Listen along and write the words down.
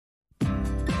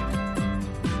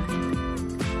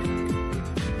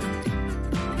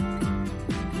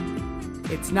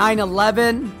It's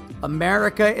 9/11.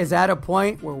 America is at a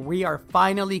point where we are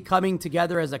finally coming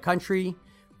together as a country.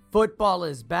 Football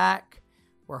is back.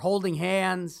 We're holding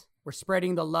hands. We're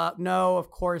spreading the love. No,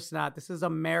 of course not. This is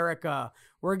America.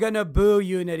 We're going to boo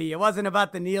unity. It wasn't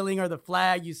about the kneeling or the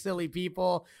flag, you silly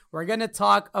people. We're going to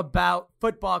talk about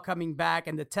football coming back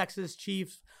and the Texas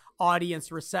Chiefs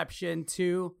audience reception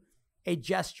to a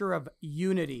gesture of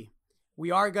unity.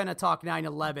 We are going to talk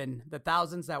 9/11, the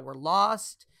thousands that were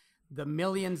lost, the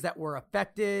millions that were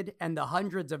affected, and the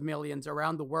hundreds of millions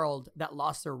around the world that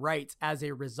lost their rights as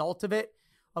a result of it.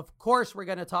 Of course, we're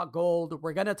going to talk gold.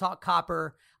 We're going to talk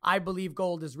copper. I believe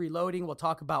gold is reloading. We'll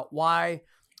talk about why.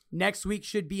 Next week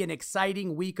should be an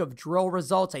exciting week of drill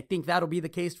results. I think that'll be the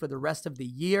case for the rest of the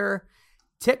year.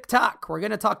 TikTok. We're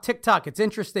going to talk TikTok. It's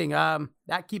interesting.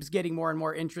 That keeps getting more and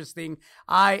more interesting.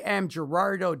 I am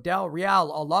Gerardo Del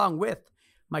Real, along with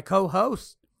my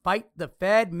co-host, Fight the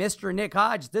Fed, Mr. Nick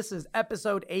Hodge. This is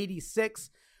episode 86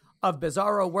 of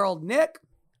Bizarro World. Nick,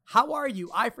 how are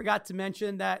you? I forgot to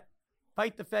mention that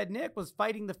Fight the Fed Nick was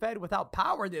fighting the Fed without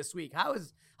power this week.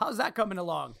 How's that coming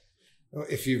along? Well,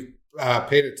 if you've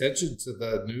paid attention to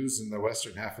the news in the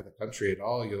western half of the country at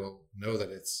all, you'll know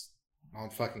that it's on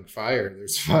fucking fire.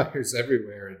 There's fires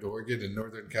everywhere in Oregon and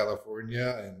Northern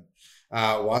California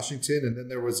and Washington. And then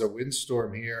there was a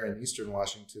windstorm here in Eastern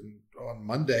Washington on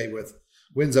Monday with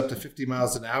winds up to 50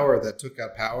 miles an hour that took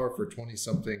out power for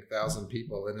 20-something thousand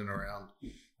people in and around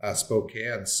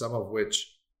Spokane, some of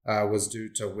which was due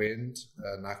to wind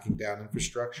knocking down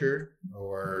infrastructure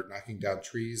or knocking down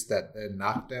trees that then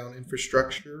knocked down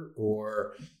infrastructure,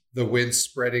 or the wind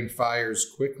spreading fires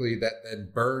quickly that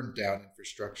then burned down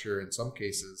infrastructure. In some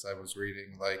cases, I was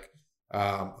reading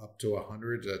up to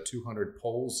 100 to 200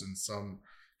 poles in some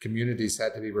communities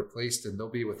had to be replaced, and they'll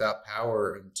be without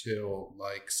power until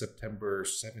September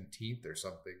 17th or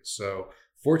something. So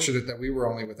fortunate that we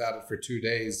were only without it for 2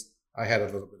 days. I had a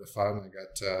little bit of fun. I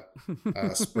got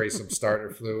to spray some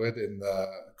starter fluid in the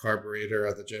carburetor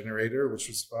of the generator, which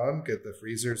was fun. Get the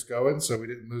freezers going so we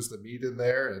didn't lose the meat in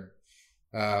there, and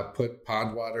put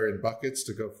pond water in buckets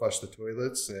to go flush the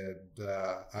toilets. And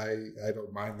I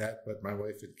don't mind that, but my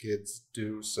wife and kids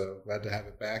do. So glad to have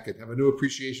it back and have a new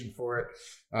appreciation for it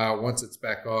once it's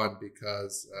back on,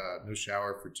 because no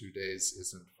shower for 2 days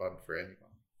isn't fun for anyone.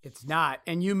 It's not.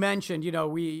 And you mentioned,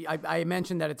 I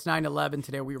mentioned that it's 9/11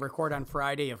 today. We record on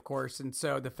Friday, of course. And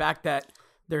so the fact that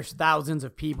there's thousands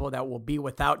of people that will be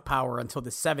without power until the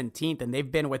 17th, and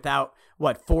they've been without,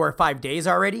 4 or 5 days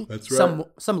already? That's right.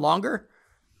 Some longer?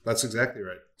 That's exactly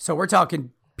right. So we're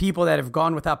talking people that have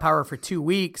gone without power for 2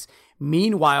 weeks.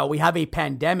 Meanwhile, we have a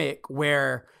pandemic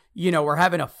where, we're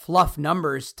having to fluff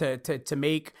numbers to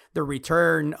make the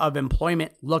return of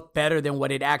employment look better than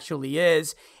what it actually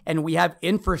is. And we have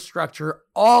infrastructure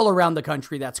all around the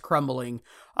country that's crumbling.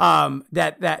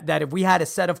 That if we had a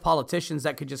set of politicians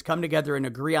that could just come together and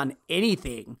agree on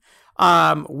anything,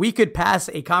 we could pass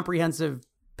a comprehensive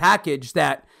package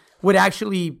that would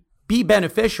actually be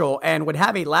beneficial and would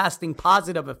have a lasting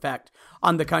positive effect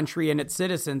on the country and its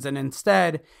citizens. And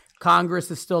instead,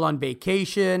 Congress is still on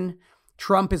vacation.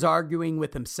 Trump is arguing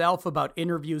with himself about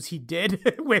interviews he did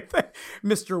with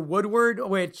Mr. Woodward,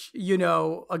 which,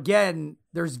 again,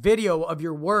 there's video of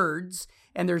your words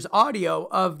and there's audio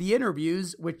of the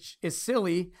interviews, which is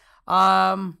silly.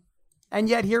 And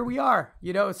yet here we are,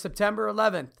 September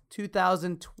 11th,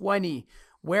 2020.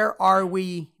 Where are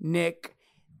we, Nick?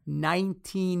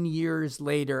 19 years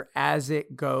later, as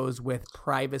it goes with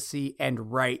privacy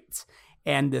and rights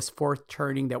and this fourth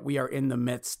turning that we are in the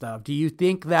midst of. Do you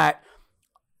think that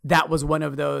was one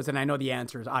of those, and I know the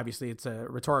answer is obviously it's a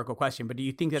rhetorical question, but do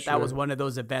you think that Sure. that was one of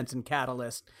those events and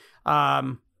catalysts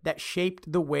that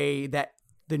shaped the way that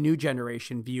the new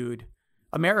generation viewed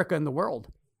America and the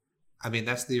world? I mean,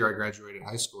 that's the year I graduated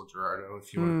high school, Gerardo,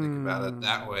 if you want to think about it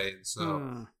that way.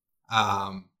 So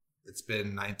it's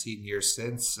been 19 years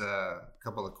since. A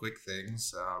couple of quick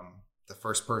things. The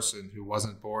first person who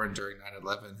wasn't born during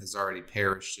 9/11 has already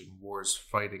perished in wars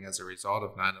fighting as a result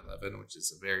of 9/11, which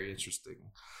is a very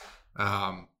interesting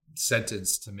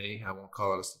sentence to me. I won't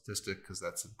call it a statistic because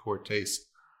that's in poor taste.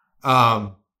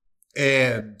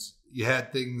 And you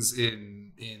had things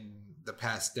in the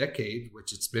past decade,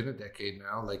 which it's been a decade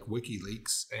now, like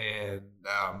WikiLeaks and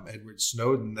Edward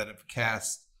Snowden, that have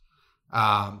cast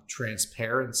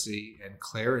transparency and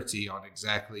clarity on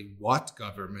exactly what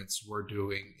governments were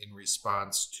doing in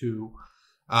response to.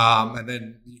 And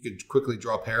then you could quickly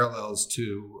draw parallels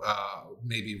to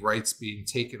maybe rights being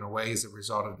taken away as a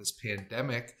result of this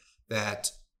pandemic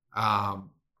that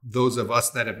those of us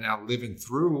that have now living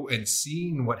through and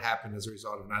seen what happened as a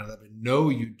result of 9/11 know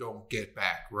you don't get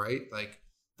back, right? Like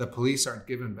the police aren't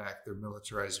giving back their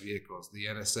militarized vehicles. The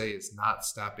NSA is not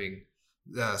stopping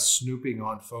snooping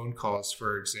on phone calls,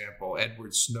 for example.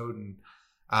 Edward Snowden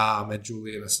and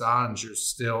Julian Assange are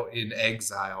still in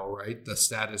exile, right? The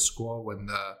status quo when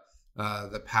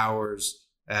the powers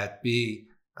at be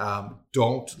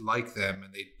don't like them,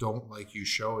 and they don't like you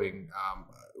showing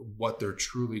what they're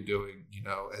truly doing,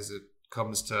 as it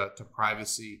comes to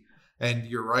privacy and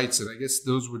your rights. And I guess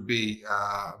those would be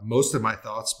most of my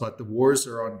thoughts, but the wars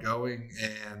are ongoing.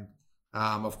 And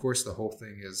of course, the whole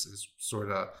thing is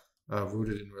sort of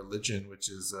rooted in religion, which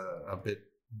is a bit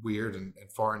weird and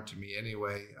foreign to me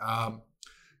anyway.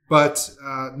 But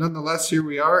nonetheless, here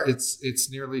we are. It's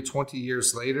nearly 20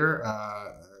 years later.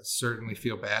 Certainly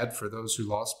feel bad for those who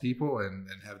lost people and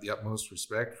have the utmost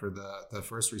respect for the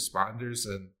first responders.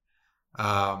 And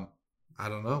I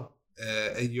don't know.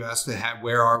 You asked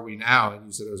where are we now? And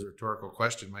you said it was a rhetorical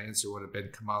question. My answer would have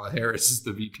been Kamala Harris is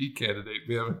the VP candidate.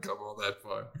 We haven't come all that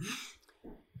far.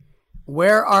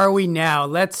 Where are we now?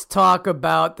 Let's talk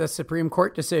about the Supreme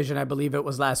Court decision, I believe it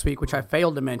was last week, which I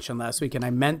failed to mention last week, and I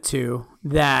meant to,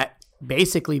 that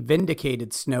basically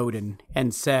vindicated Snowden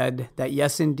and said that,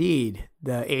 yes, indeed,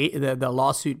 the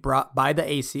lawsuit brought by the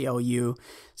ACLU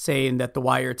saying that the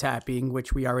wiretapping,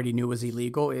 which we already knew was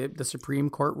illegal, the Supreme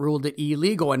Court ruled it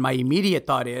illegal. And my immediate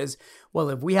thought is, well,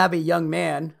 if we have a young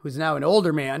man who's now an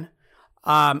older man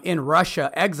in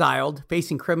Russia, exiled,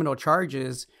 facing criminal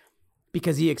charges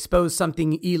because he exposed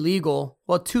something illegal,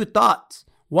 well, two thoughts.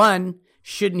 One,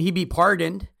 shouldn't he be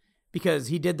pardoned because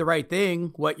he did the right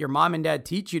thing, what your mom and dad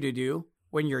teach you to do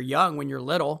when you're young, when you're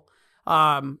little?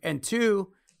 And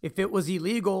two, if it was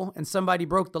illegal and somebody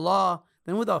broke the law,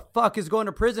 then who the fuck is going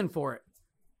to prison for it?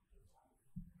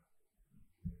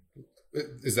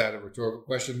 Is that a rhetorical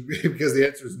question? Because the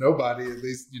answer is nobody, at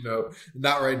least,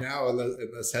 not right now,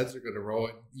 unless heads are going to roll.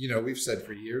 And, we've said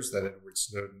for years that Edward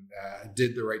Snowden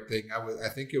did the right thing. I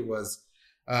think it was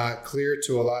clear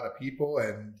to a lot of people.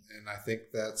 And I think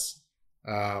that's,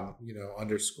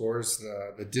 underscores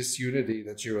the disunity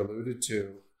that you alluded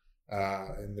to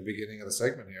in the beginning of the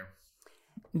segment here.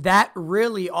 That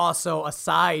really also,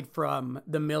 aside from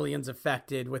the millions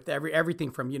affected with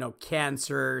everything from,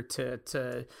 cancer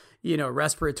to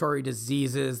respiratory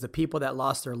diseases, the people that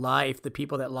lost their life, the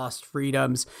people that lost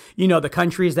freedoms, the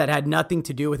countries that had nothing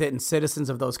to do with it and citizens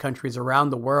of those countries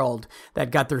around the world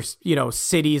that got their,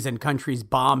 cities and countries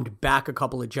bombed back a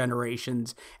couple of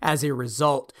generations as a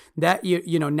result. That,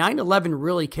 9/11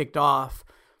 really kicked off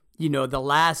the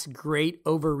last great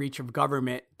overreach of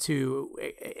government to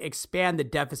expand the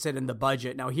deficit and the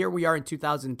budget. Now, here we are in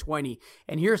 2020,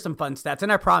 and here's some fun stats.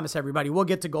 And I promise everybody, we'll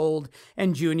get to gold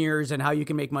and juniors and how you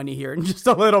can make money here in just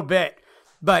a little bit.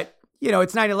 But,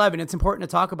 it's 9/11. It's important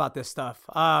to talk about this stuff.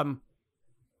 I'll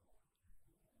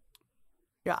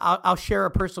share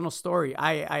a personal story.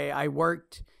 I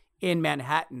worked in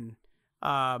Manhattan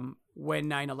when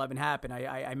 9/11 happened.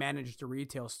 I managed a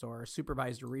retail store,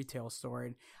 supervised a retail store,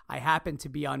 and I happened to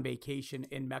be on vacation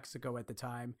in Mexico at the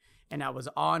time, and I was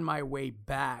on my way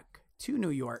back to New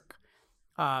York,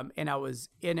 and I was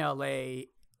in LA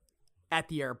at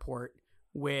the airport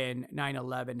when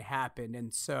 9/11 happened.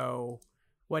 And so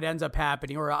what ends up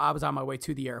happening, or I was on my way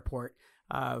to the airport,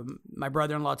 my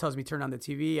brother-in-law tells me, turn on the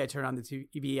TV. I turn on the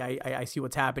TV. I see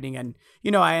what's happening, and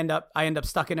I end up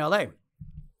stuck in LA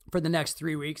for the next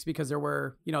 3 weeks because there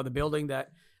were, the building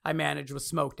that I managed was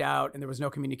smoked out and there was no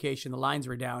communication. The lines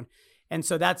were down. And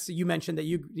so you mentioned that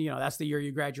that's the year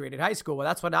you graduated high school. Well,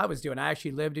 that's what I was doing. I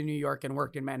actually lived in New York and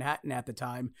worked in Manhattan at the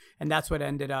time. And that's what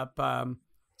ended up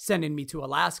sending me to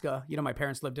Alaska. My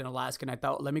parents lived in Alaska, and I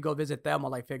thought, let me go visit them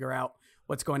while I figure out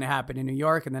what's going to happen in New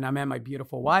York. And then I met my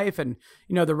beautiful wife. And,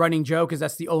 the running joke is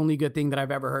that's the only good thing that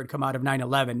I've ever heard come out of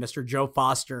 9/11. Mr. Joe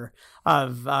Foster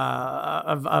of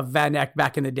Van Eck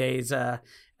back in the days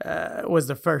was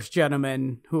the first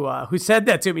gentleman who said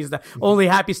that to me. Is the only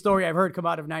happy story I've heard come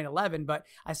out of 9/11. But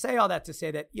I say all that to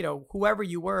say that, whoever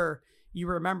you were, you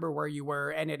remember where you were,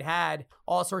 and it had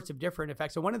all sorts of different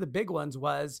effects. So one of the big ones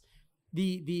was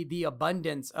the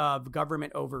abundance of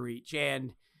government overreach.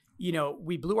 And,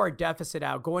 we blew our deficit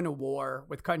out going to war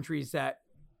with countries that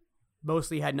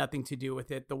mostly had nothing to do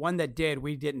with it. The one that did,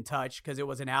 we didn't touch because it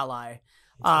was an ally.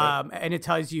 Right. And it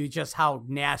tells you just how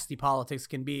nasty politics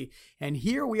can be. And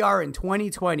here we are in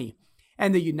 2020,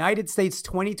 and the United States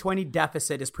 2020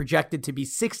 deficit is projected to be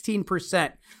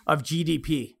 16% of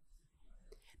GDP.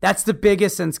 That's the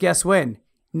biggest since, guess when?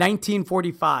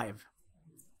 1945.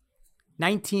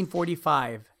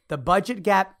 1945. The budget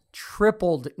gap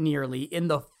tripled nearly in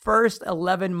the first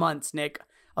 11 months, Nick,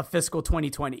 of fiscal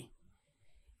 2020.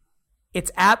 It's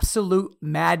absolute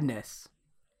madness.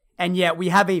 And yet we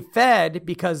have a Fed,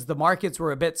 because the markets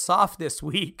were a bit soft this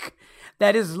week,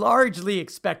 that is largely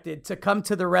expected to come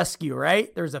to the rescue,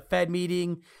 right? There's a Fed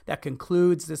meeting that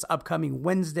concludes this upcoming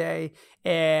Wednesday.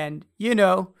 And,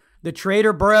 the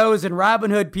trader bros and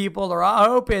Robinhood people are all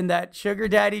hoping that Sugar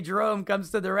Daddy Jerome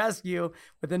comes to the rescue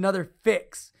with another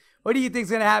fix. What do you think is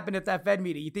going to happen at that Fed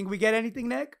meeting? You think we get anything,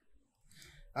 Nick?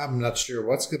 I'm not sure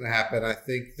what's going to happen. I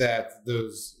think that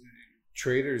those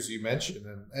traders you mentioned,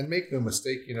 and make no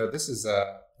mistake, this is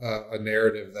a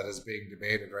narrative that is being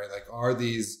debated, right? Like, are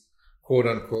these quote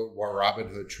unquote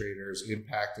Robinhood traders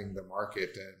impacting the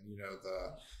market? And,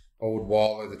 the old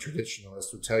wall or the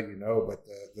traditionalist would tell you no, but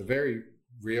the very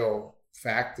real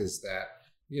fact is that,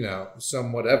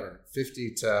 some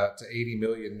 50 to 80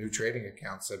 million new trading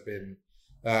accounts have been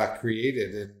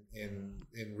created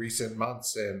in recent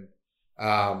months. And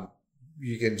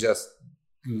you can just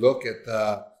look at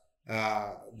the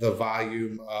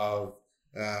volume of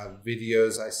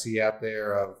videos I see out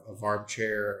there of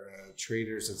armchair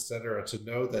traders, etc., to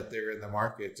know that they're in the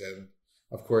market. And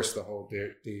of course, the whole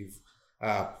Dave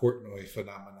Portnoy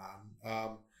phenomenon.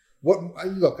 I'm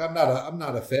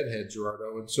not a Fed head,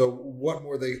 Gerardo, and so what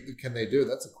more can they do?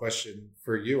 That's a question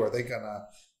for you. Are they gonna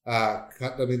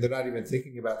cut? I mean, they're not even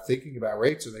thinking about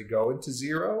rates. Are they going to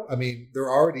zero? I mean,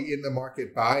 they're already in the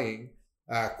market buying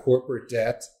corporate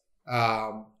debt,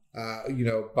 bonds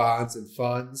and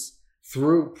funds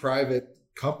through private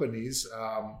companies.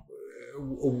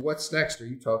 What's next? Are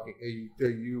you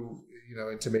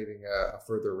intimating a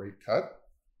further rate cut?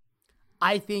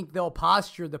 I think they'll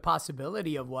posture the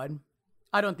possibility of one.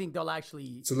 I don't think they'll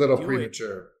actually. It's a little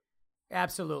premature.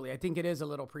 Absolutely. I think it is a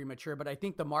little premature, but I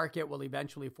think the market will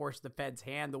eventually force the Fed's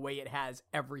hand the way it has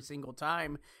every single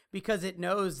time, because it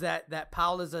knows that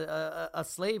Powell is a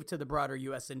slave to the broader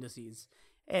U.S. indices.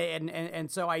 And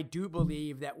so I do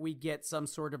believe that we get some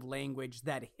sort of language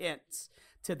that hints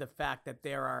to the fact that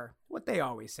there are, what they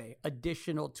always say,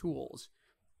 additional tools,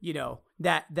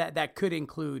 that could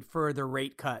include further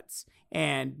rate cuts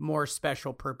and more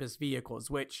special purpose vehicles,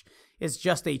 which is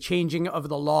just a changing of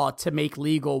the law to make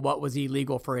legal what was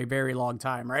illegal for a very long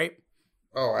time, right?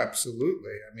 Oh,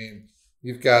 absolutely. I mean,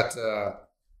 you've got a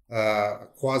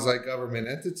quasi-government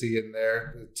entity in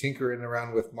there tinkering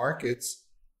around with markets.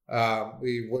 What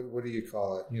do you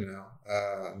call it?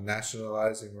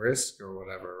 Nationalizing risk or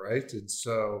whatever, right? And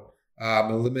so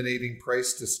eliminating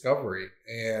price discovery.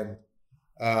 And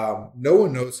no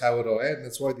one knows how it'll end.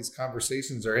 That's why these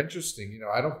conversations are interesting.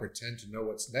 I don't pretend to know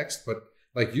what's next, but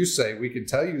like you say, we can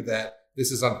tell you that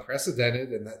this is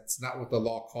unprecedented and that's not what the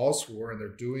law calls for. And they're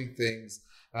doing things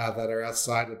that are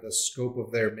outside of the scope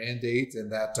of their mandate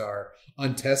and that are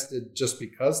untested just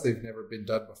because they've never been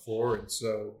done before. And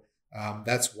so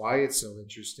that's why it's so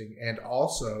interesting. And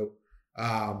also,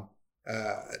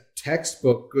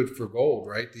 textbook good for gold,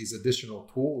 right? These additional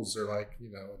tools are like,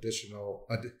 additional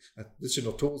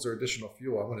tools or additional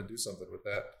fuel. I'm going to do something with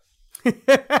that.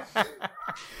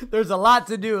 There's a lot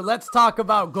to do. Let's talk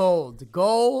about gold.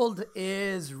 Gold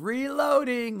is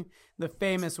reloading, the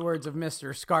famous words of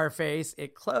Mr. Scarface.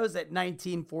 It closed at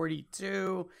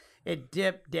 1942. It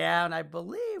dipped down, I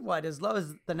believe, as low as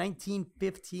the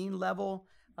 1915 level.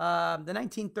 The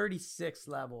 1936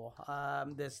 level,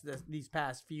 these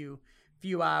past few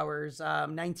hours,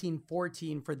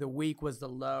 1914 for the week was the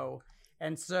low.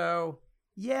 And so,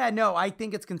 I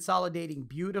think it's consolidating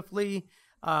beautifully.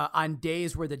 On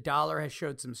days where the dollar has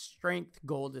showed some strength,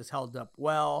 gold has held up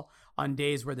well. On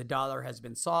days where the dollar has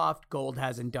been soft, gold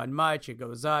hasn't done much. It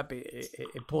goes up,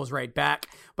 it pulls right back.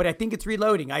 But I think it's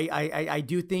reloading. I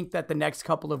do think that the next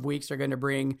couple of weeks are going to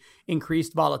bring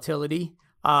increased volatility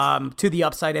to the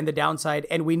upside and the downside,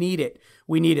 and we need it.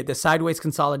 The sideways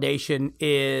consolidation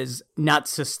is not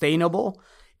sustainable,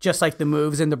 just like the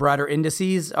moves in the broader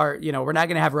indices are. We're not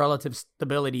going to have relative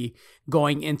stability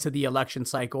going into the election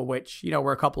cycle, which,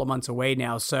 we're a couple of months away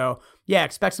now. So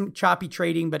expect some choppy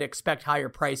trading, but expect higher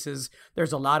prices.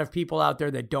 There's a lot of people out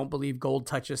there that don't believe gold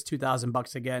touches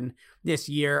 $2,000 again this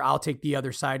year. I'll take the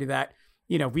other side of that.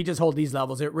 If we just hold these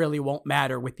levels, it really won't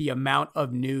matter with the amount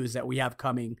of news that we have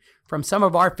coming from some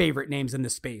of our favorite names in the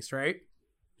space, right?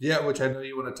 Yeah, which I know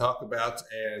you want to talk about,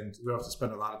 and we don't have to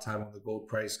spend a lot of time on the gold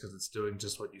price because it's doing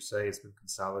just what you say. It's been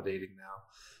consolidating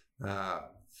now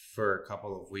for a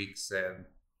couple of weeks, and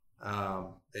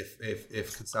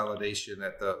if consolidation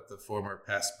at the former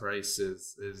past price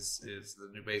is the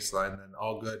new baseline, then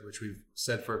all good, which we've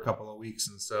said for a couple of weeks,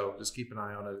 and so just keep an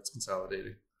eye on it. It's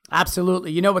consolidating.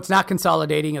 Absolutely. What's not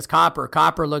consolidating is copper.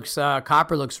 Copper looks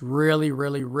really,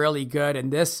 really, really good.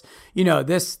 And this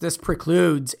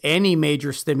precludes any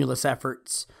major stimulus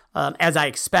efforts. As I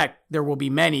expect, there will be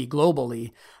many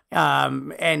globally.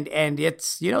 And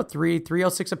it's,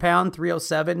 306 a pound,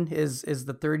 307 is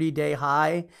the 30-day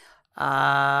high.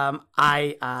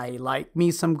 I like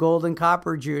me some gold and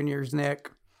copper juniors,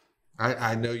 Nick.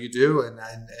 I know you do, and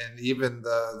even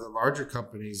the larger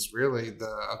companies, really,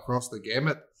 across the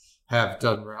gamut, have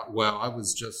done well. I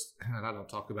was just, and I don't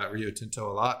talk about Rio Tinto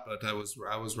a lot, but I was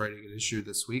writing an issue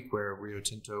this week where Rio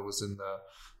Tinto was in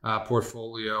the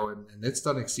portfolio, and it's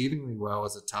done exceedingly well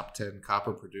as a top 10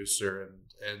 copper producer,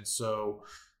 and so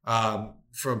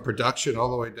from production all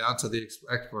the way down to the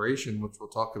exploration, which we'll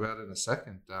talk about in a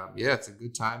second. It's a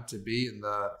good time to be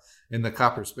in the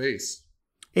copper space.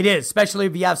 It is, especially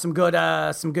if you have some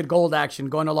good gold action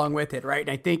going along with it, right? And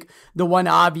I think the one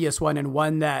obvious one, and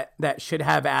one that should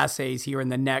have assays here in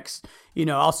the next,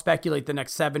 I'll speculate the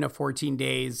next 7 to 14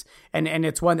 days, and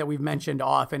it's one that we've mentioned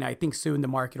often. I think soon the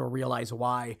market will realize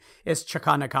why, is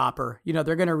Chakana Copper.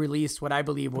 They're going to release what I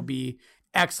believe will be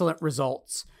excellent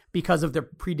results because of the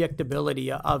predictability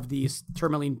of these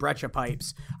tourmaline breccia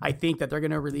pipes. I think that they're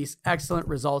going to release excellent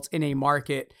results in a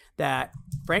market that,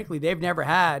 frankly, they've never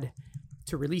had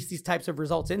to release these types of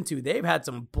results into. They've had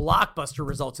some blockbuster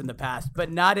results in the past,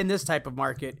 but not in this type of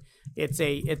market. It's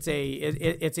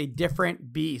a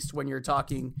different beast when you're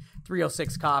talking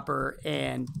 306 copper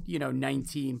and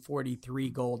 1943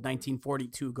 gold,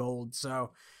 1942 gold.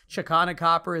 So Chakana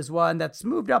Copper is one that's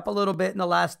moved up a little bit in the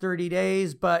last 30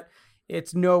 days, but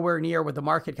it's nowhere near with the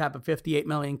market cap of 58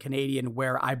 million Canadian,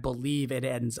 where I believe it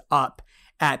ends up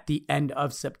at the end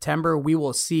of September. We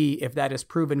will see if that is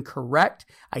proven correct.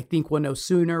 I think we'll know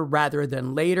sooner rather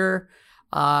than later.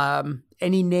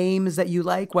 Any names that you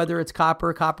like, whether it's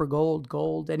copper,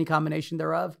 gold, any combination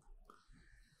thereof?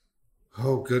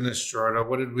 Oh, goodness, Jordan.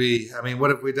 What have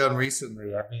we done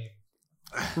recently?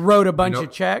 Wrote a bunch of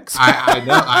checks. I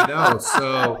know.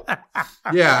 So,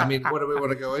 what do we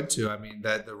want to go into?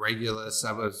 That the Regulus,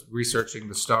 I was researching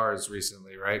the stars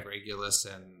recently, right? Regulus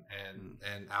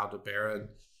and Aldebaran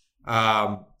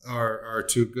are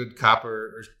two good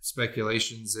copper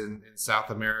speculations in South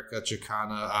America.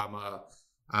 Chakana,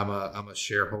 I'm a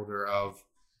shareholder of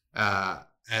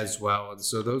as well, and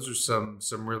so those are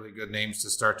some really good names to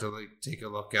start to take a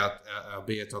look at,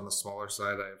 albeit on the smaller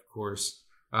side. I of course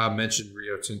mentioned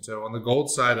Rio Tinto. On the gold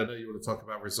side, I know you want to talk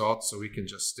about results, so we can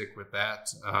just stick with that.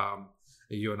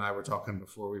 You and I were talking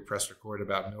before we press record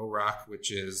about No Rock,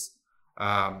 which is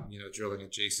drilling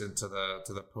adjacent to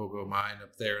the Pogo mine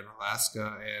up there in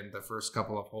Alaska, and the first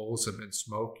couple of holes have been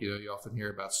smoke. You often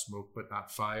hear about smoke but not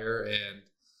fire, and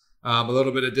a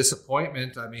little bit of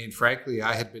disappointment. Frankly,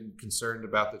 I had been concerned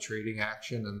about the trading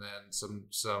action, and then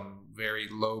some very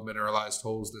low mineralized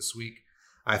holes this week,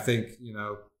 I think,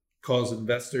 cause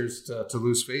investors to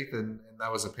lose faith, and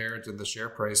that was apparent in the share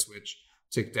price, which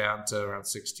ticked down to around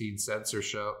 16 cents or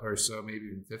so, maybe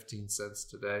even 15 cents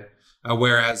today,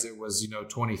 whereas it was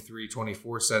 23,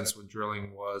 24 cents when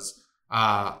drilling was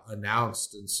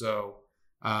announced. And so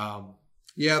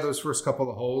those first couple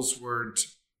of holes weren't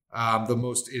the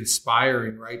most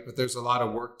inspiring, right? But there's a lot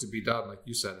of work to be done. Like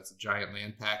you said, it's a giant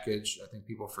land package. I think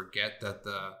people forget that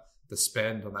the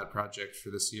spend on that project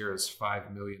for this year is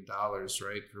 $5 million,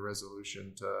 right, for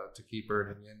Resolution to keep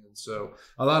earning in. And so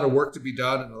a lot of work to be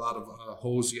done and a lot of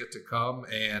holes yet to come.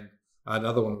 And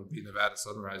another one would be Nevada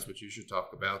Sunrise, which you should talk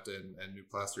about, and New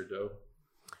Placer Dome.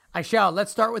 I shall. Let's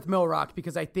start with Millrock,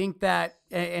 because I think that,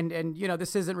 and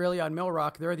this isn't really on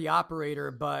Millrock. They're the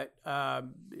operator, but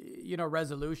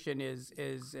Resolution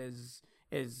is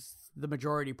the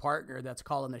majority partner that's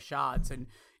calling the shots, and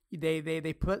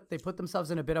they put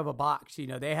themselves in a bit of a box.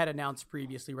 They had announced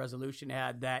previously, Resolution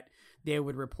had, that they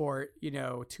would report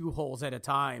 2 holes at a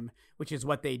time, which is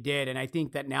what they did. And I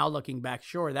think that now, looking back,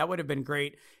 sure, that would have been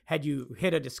great had you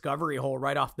hit a discovery hole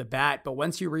right off the bat. But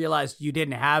once you realized you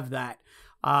didn't have that,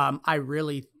 I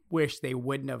really wish they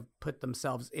wouldn't have put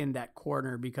themselves in that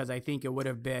corner, because I think it would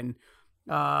have been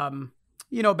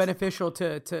beneficial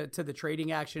to the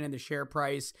trading action and the share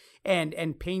price,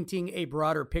 and painting a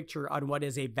broader picture on what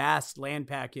is a vast land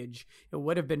package. It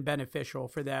would have been beneficial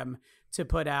for them to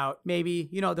put out maybe,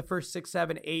 the first 6,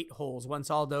 7, 8 holes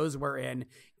once all those were in,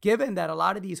 given that a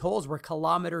lot of these holes were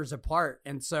kilometers apart.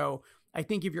 And so I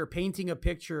think if you're painting a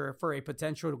picture for a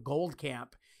potential gold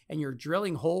camp and you're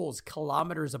drilling holes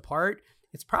kilometers apart,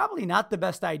 it's probably not the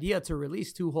best idea to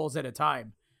release 2 holes at a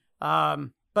time.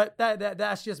 But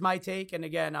that's just my take. And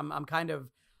again, I'm kind of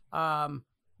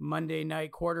Monday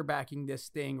night quarterbacking this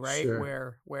thing, right?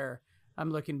 Sure. Where I'm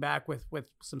looking back with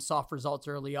some soft results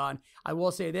early on. I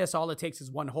will say this: all it takes is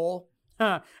 1 hole,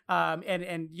 and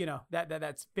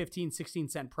that's 15, 16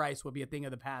 cent price will be a thing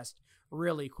of the past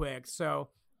really quick. So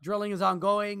drilling is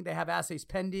ongoing. They have assays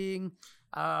pending.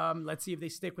 Let's see if they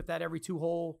stick with that every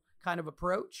 2-hole kind of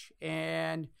approach.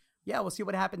 And yeah, we'll see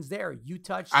what happens there. You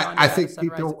touched on I think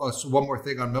Sunrise. people, one more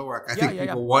thing on Millrock. I think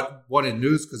people wanted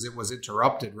news because it was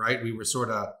interrupted, right? We were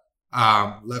sort of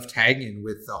left hanging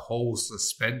with the whole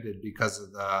suspended because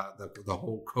of the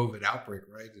whole COVID outbreak,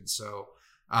 right? And so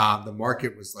the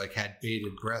market was like, had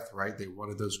bated breath, right? They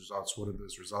wanted those results,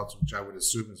 which I would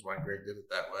assume is why Greg did it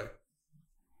that way.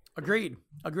 Agreed.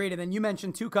 And then you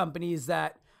mentioned 2 companies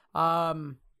that are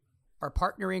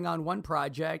partnering on one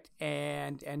project,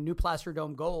 and New Placer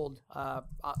Dome Gold,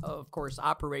 of course,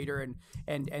 operator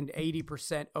and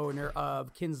 80% owner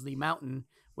of Kinsley Mountain,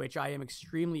 which I am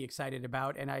extremely excited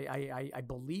about. And I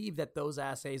believe that those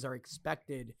assays are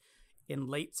expected in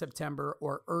late September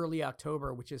or early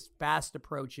October, which is fast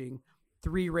approaching.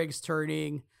 3 rigs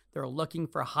turning. They're looking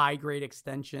for high-grade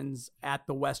extensions at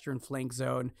the Western Flank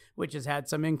Zone, which has had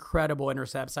some incredible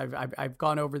intercepts. I've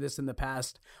gone over this in the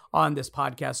past on this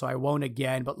podcast, so I won't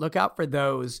again, but look out for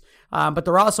those. But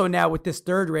they're also now, with this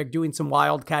 3rd rig, doing some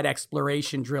wildcat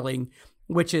exploration drilling,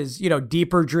 which is,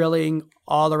 deeper drilling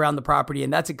all around the property.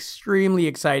 And that's extremely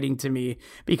exciting to me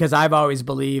because I've always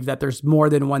believed that there's more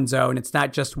than one zone. It's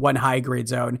not just one high-grade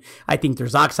zone. I think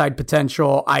there's oxide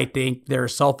potential. I think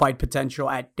there's sulfide potential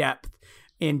at depth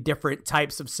in different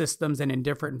types of systems and in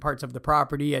different parts of the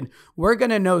property. And we're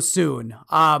going to know soon.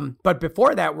 But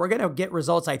before that, we're going to get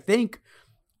results, I think,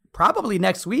 probably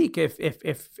next week,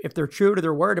 if they're true to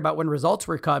their word about when results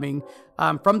were coming,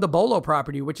 from the Bolo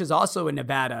property, which is also in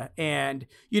Nevada. And,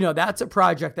 that's a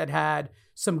project that had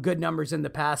some good numbers in the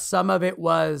past. Some of it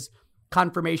was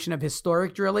confirmation of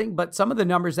historic drilling, but some of the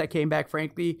numbers that came back,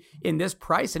 frankly, in this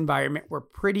price environment were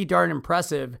pretty darn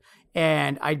impressive.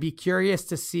 And I'd be curious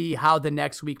to see how the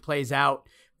next week plays out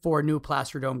for New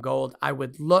Placer Dome Gold. I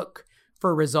would look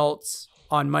for results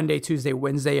on Monday, Tuesday,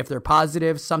 Wednesday. If they're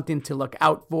positive, something to look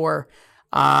out for.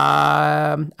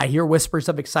 I hear whispers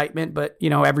of excitement, but,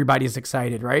 everybody's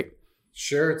excited, right?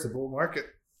 Sure, it's a bull market.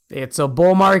 It's a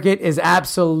bull market is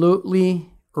absolutely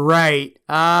right.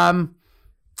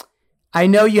 I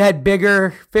know you had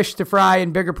bigger fish to fry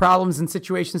and bigger problems and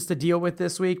situations to deal with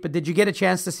this week, but did you get a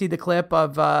chance to see the clip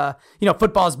of,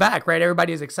 football's back, right?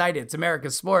 Everybody is excited. It's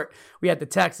America's sport. We had the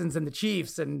Texans and the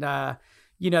Chiefs, and,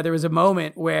 there was a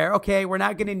moment where, okay, we're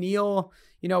not going to kneel.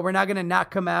 We're not going to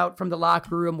not come out from the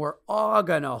locker room. We're all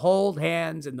going to hold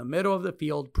hands in the middle of the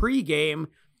field pregame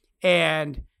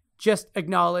and just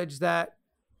acknowledge that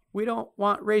we don't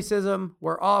want racism.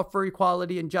 We're all for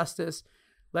equality and justice.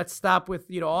 Let's stop with,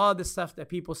 all this stuff that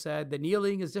people said. The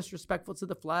kneeling is disrespectful to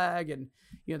the flag and,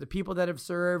 the people that have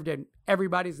served, and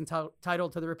everybody's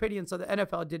entitled to their opinion. So the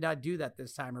NFL did not do that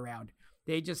this time around.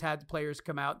 They just had the players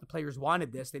come out. The players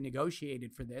wanted this. They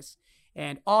negotiated for this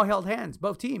and all held hands,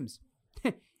 both teams.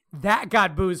 That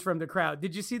got boos from the crowd.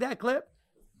 Did you see that clip?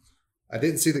 I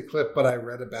didn't see the clip, but I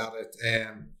read about it.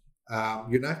 And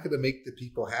you're not going to make the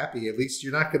people happy. At least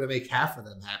you're not going to make half of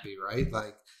them happy, right?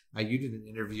 Like, you did an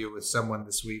interview with someone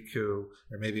this week or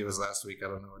maybe it was last week, I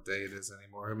don't know what day it is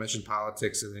anymore, who mentioned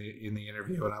politics in the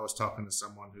interview. And I was talking to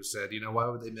someone who said, why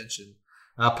would they mention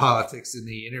politics in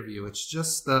the interview? It's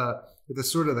just the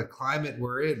sort of the climate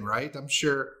we're in, right? I'm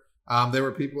sure there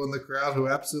were people in the crowd who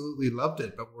absolutely loved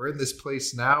it, but we're in this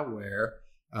place now where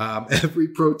every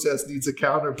protest needs a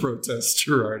counter protest,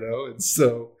 Gerardo. And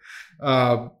so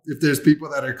if there's people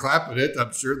that are clapping it,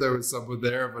 I'm sure there was someone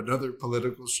there of another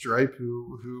political stripe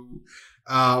who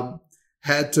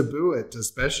had to boo it,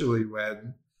 especially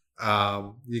when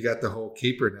you got the whole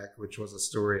Kaepernick, which was a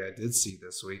story I did see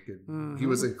this week. And he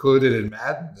was included in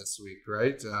Madden this week,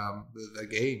 right? The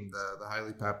game, the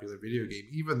highly popular video game,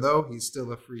 even though he's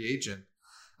still a free agent.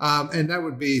 And that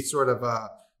would be sort of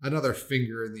another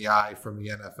finger in the eye from the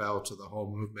NFL to the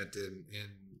whole movement. In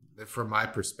from my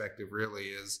perspective, really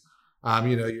is,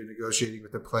 you're negotiating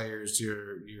with the players,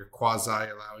 you're quasi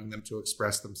allowing them to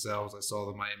express themselves. I saw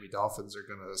the Miami Dolphins are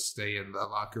going to stay in the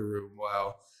locker room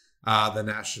while the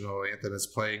national anthem is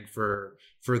playing for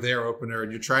their opener,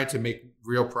 and you're trying to make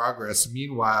real progress.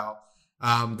 Meanwhile,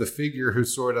 the figure who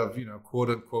sort of, quote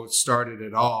unquote, started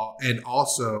it all, and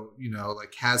also,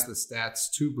 has the stats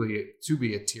to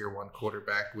be a tier 1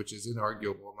 quarterback, which is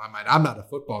inarguable in my mind. I'm not a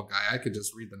football guy. I could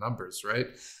just read the numbers, right?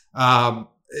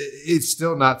 It's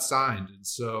still not signed. And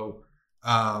so,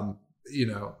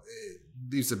 it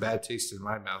leaves a bad taste in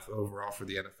my mouth overall for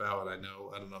the NFL. And I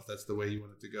don't know if that's the way you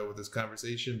wanted to go with this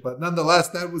conversation, but nonetheless,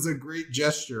 that was a great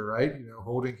gesture, right?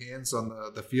 Holding hands on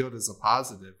the field is a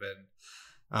positive. And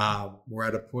we're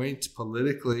at a point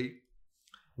politically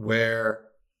where,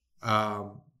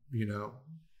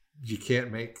 you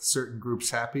can't make certain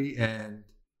groups happy. And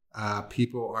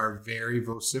people are very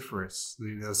vociferous.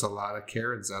 There's a lot of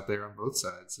Karens out there on both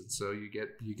sides, and so you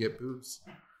get boos.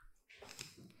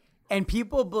 And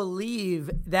people believe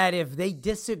that if they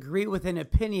disagree with an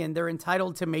opinion, they're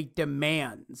entitled to make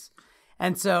demands.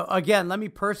 And so, again, let me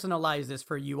personalize this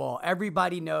for you all.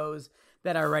 Everybody knows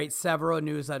that I write several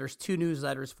newsletters, 2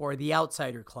 newsletters for the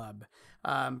Outsider Club,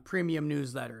 premium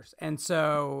newsletters, and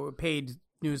so paid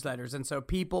newsletters. And so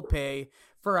people pay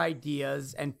for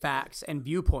ideas and facts and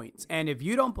viewpoints. And if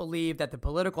you don't believe that the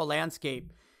political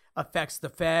landscape affects the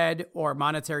Fed or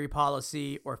monetary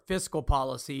policy or fiscal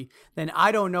policy, then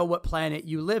I don't know what planet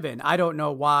you live in. I don't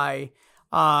know why,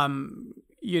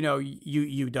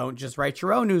 you don't just write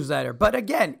your own newsletter. But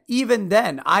again, even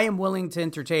then, I am willing to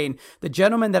entertain. The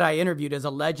gentleman that I interviewed is a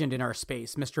legend in our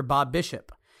space, Mr. Bob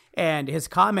Bishop. And his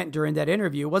comment during that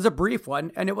interview was a brief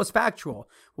one, and it was factual.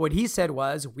 What he said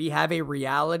was, we have a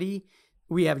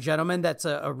gentleman that's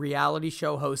a reality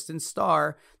show host and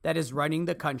star that is running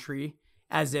the country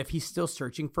as if he's still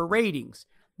searching for ratings.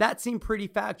 That seemed pretty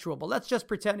factual, but let's just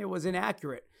pretend it was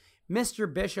inaccurate.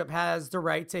 Mr. Bishop has the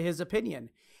right to his opinion.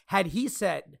 Had he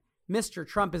said, Mr.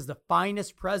 Trump is the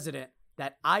finest president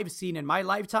that I've seen in my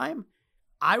lifetime,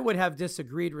 I would have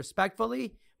disagreed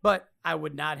respectfully, but I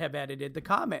would not have edited the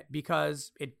comment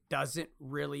because it doesn't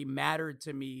really matter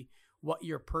to me what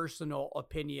your personal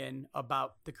opinion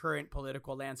about the current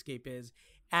political landscape is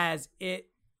as it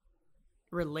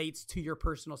relates to your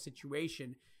personal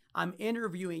situation. I'm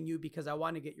interviewing you because I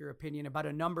want to get your opinion about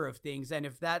a number of things. And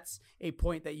if that's a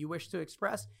point that you wish to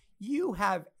express, you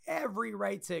have every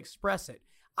right to express it.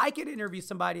 I could interview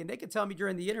somebody and they could tell me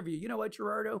during the interview, you know what,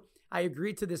 Gerardo, I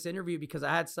agreed to this interview because I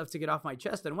had stuff to get off my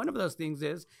chest. And one of those things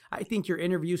is, I think your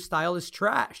interview style is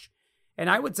trash. And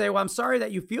I would say, well, I'm sorry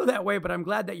that you feel that way, but I'm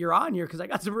glad that you're on here because I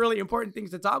got some really important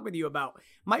things to talk with you about.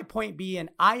 My point being,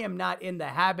 I am not in the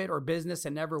habit or business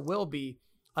and never will be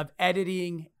of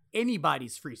editing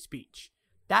anybody's free speech.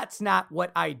 That's not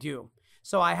what I do.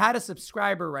 So I had a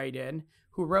subscriber write in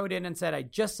who wrote in and said, I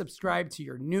just subscribed to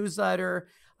your newsletter.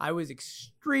 I was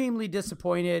extremely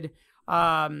disappointed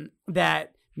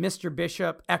that Mr.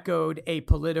 Bishop echoed a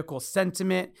political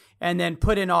sentiment and then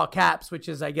put in all caps, which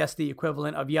is, I guess, the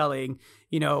equivalent of yelling,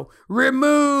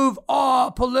 remove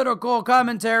all political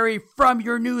commentary from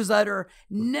your newsletter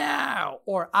now,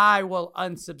 or I will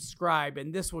unsubscribe.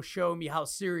 And this will show me how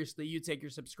seriously you take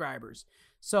your subscribers.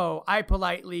 So I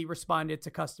politely responded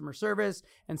to customer service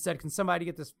and said, can somebody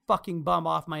get this fucking bum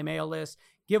off my mail list?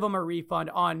 Give him a refund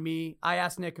on me. I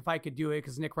asked Nick if I could do it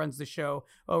because Nick runs the show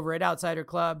over at Outsider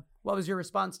Club. What was your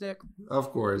response, Nick?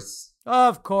 Of course.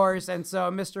 Of course. And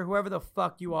so, Mr. Whoever the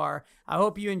fuck you are, I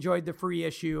hope you enjoyed the free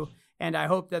issue, and I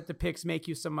hope that the picks make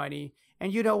you some money.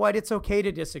 And you know what? It's okay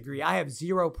to disagree. I have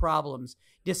zero problems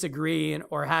disagreeing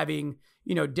or having,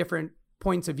 different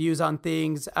points of views on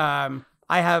things. I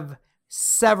have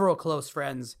several close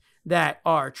friends that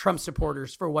are Trump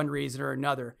supporters for one reason or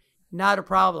another. Not a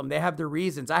problem. They have their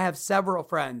reasons. I have several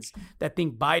friends that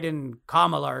think Biden,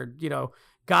 Kamala are,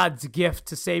 God's gift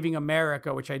to saving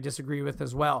America, which I disagree with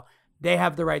as well. They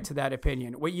have the right to that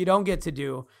opinion. What you don't get to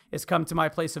do is come to my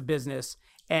place of business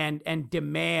and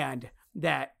demand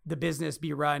that the business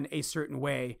be run a certain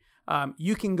way.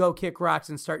 You can go kick rocks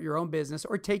and start your own business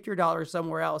or take your dollar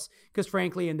somewhere else because,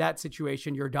 frankly, in that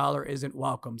situation, your dollar isn't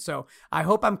welcome. So I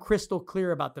hope I'm crystal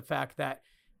clear about the fact that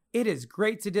it is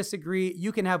great to disagree.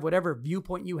 You can have whatever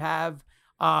viewpoint you have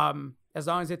as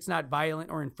long as it's not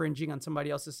violent or infringing on somebody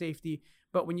else's safety.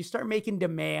 But when you start making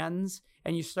demands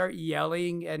and you start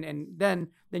yelling, and then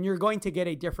you're going to get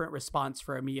a different response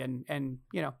from me. And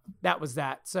that was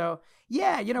that. So,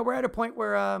 yeah, we're at a point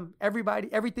where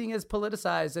everything is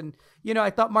politicized. And, I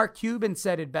thought Mark Cuban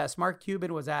said it best. Mark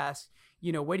Cuban was asked,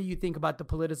 what do you think about the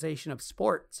politicization of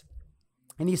sports?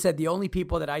 And he said, the only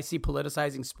people that I see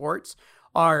politicizing sports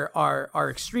are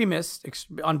extremists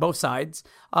on both sides,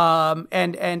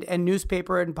 and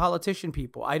newspaper and politician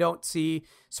people. I don't see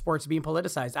sports being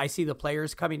politicized. I see the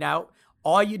players coming out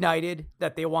all united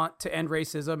that they want to end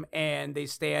racism and they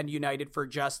stand united for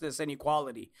justice and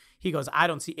equality. He goes, I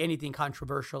don't see anything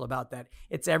controversial about that.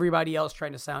 It's everybody else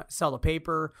trying to sell a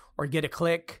paper or get a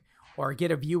click or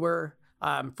get a viewer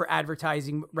for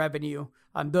advertising revenue.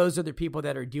 Those are the people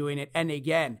that are doing it. And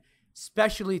again,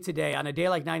 especially today, on a day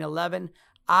like 9/11,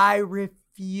 I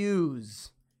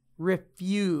refuse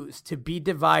to be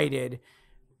divided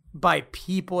by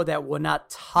people that will not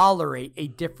tolerate a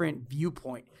different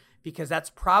viewpoint, because that's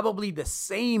probably the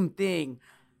same thing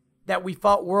that we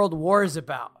fought world wars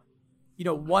about.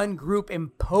 One group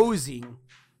imposing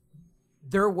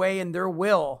their way and their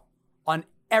will on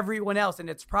everyone else. And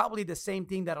it's probably the same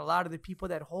thing that a lot of the people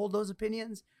that hold those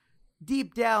opinions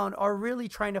deep down are really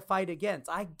trying to fight against.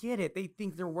 I get it. They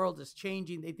think their world is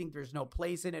changing. They think there's no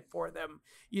place in it for them.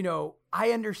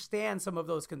 I understand some of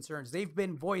those concerns. They've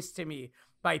been voiced to me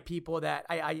by people that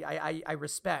I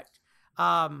respect.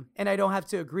 And I don't have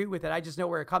to agree with it. I just know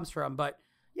where it comes from. But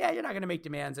yeah, you're not going to make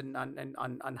demands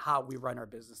on how we run our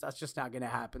business. That's just not going to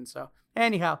happen. So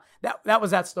anyhow, that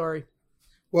was that story.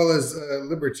 Well, as a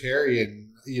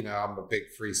libertarian, I'm a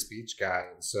big free speech guy.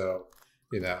 And so,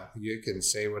 you can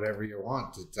say whatever you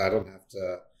want. I don't have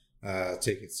to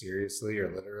take it seriously or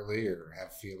literally or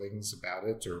have feelings about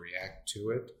it or react to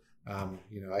it.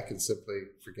 I can simply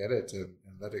forget it and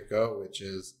let it go, which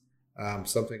is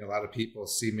something a lot of people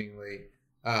seemingly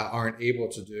aren't able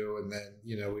to do. And then,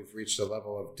 we've reached a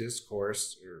level of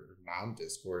discourse or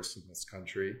non-discourse in this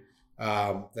country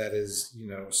that is,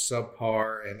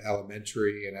 subpar and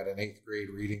elementary and at an 8th grade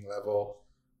reading level.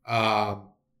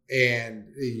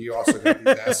 And you also got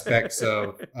these aspects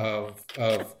of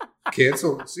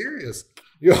cancel. Serious.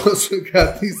 You also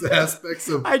got these aspects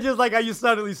of. I just like how you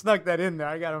suddenly snuck that in there.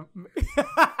 I got to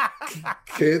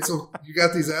cancel. You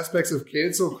got these aspects of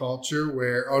cancel culture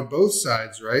where on both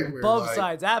sides, right? Where both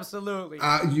sides, absolutely.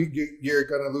 You're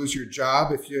going to lose your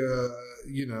job if you,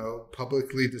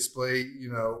 publicly display,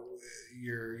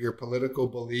 your political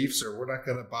beliefs, or we're not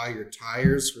going to buy your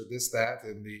tires for this, that,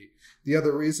 and the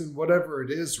other reason, whatever it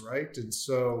is, right? And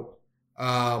so,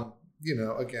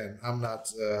 again, I'm not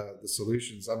the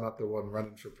solutions. I'm not the one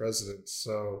running for president.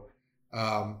 So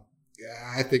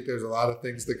I think there's a lot of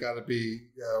things that got to be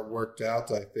worked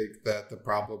out. I think that the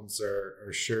problems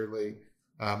are surely,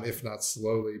 if not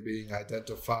slowly, being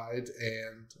identified.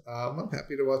 And I'm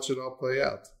happy to watch it all play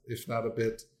out, if not a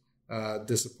bit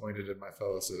disappointed in my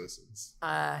fellow citizens.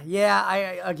 I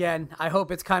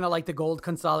hope it's kind of like the gold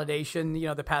consolidation,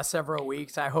 the past several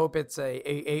weeks. I hope it's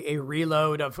a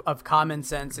reload of common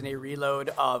sense and a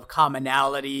reload of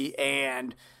commonality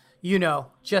and,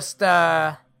 just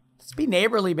let's be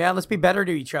neighborly, man. Let's be better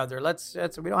to each other.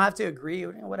 We don't have to agree,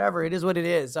 whatever. It is what it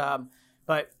is.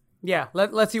 But yeah,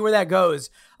 let's see where that goes.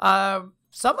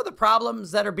 Some of the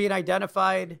problems that are being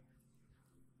identified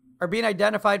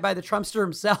by the Trumpster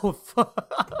himself.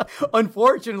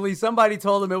 Unfortunately, somebody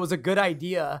told him it was a good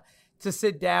idea to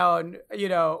sit down,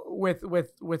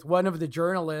 with one of the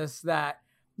journalists that,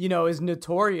 is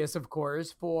notorious, of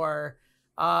course, for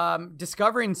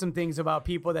discovering some things about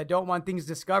people that don't want things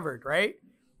discovered, right?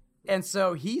 And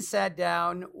so he sat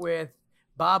down with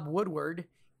Bob Woodward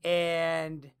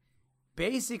and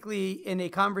basically in a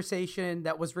conversation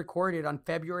that was recorded on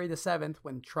February the 7th,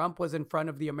 when Trump was in front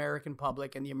of the American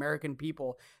public and the American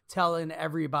people telling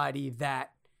everybody that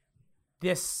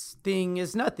this thing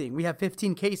is nothing. We have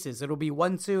 15 cases. It'll be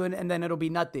one soon and then it'll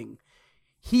be nothing.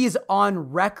 He's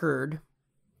on record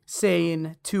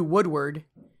saying to Woodward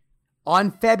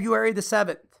on February the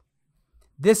 7th,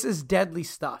 this is deadly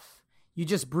stuff. You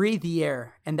just breathe the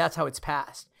air and that's how it's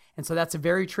passed. And so that's a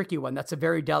very tricky one. That's a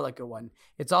very delicate one.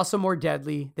 It's also more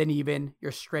deadly than even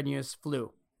your strenuous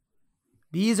flu.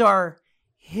 These are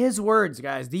his words,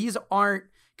 guys. These aren't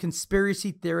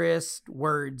conspiracy theorist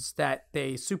words that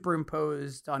they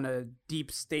superimposed on a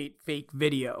deep state fake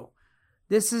video.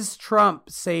 This is Trump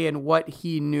saying what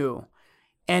he knew.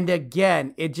 And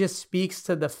again, it just speaks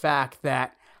to the fact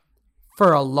that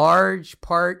for a large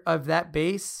part of that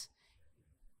base,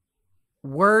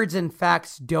 words and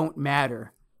facts don't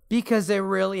matter. Because there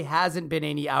really hasn't been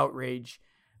any outrage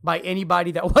by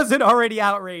anybody that wasn't already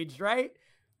outraged, right?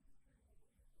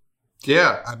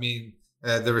 Yeah, I mean,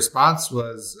 the response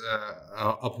was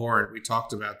abhorrent. We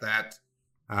talked about that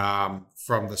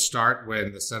from the start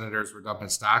when the senators were dumping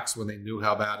stocks, when they knew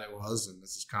how bad it was. And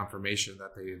this is confirmation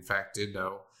that they, in fact, did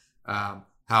know how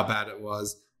bad it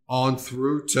was. On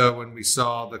through to when we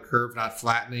saw the curve not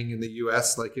flattening in the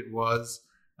U.S. like it was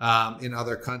in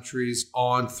other countries,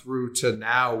 on through to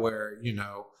now where,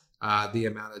 the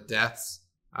amount of deaths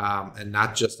and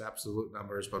not just absolute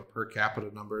numbers, but per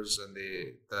capita numbers and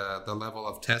the level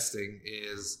of testing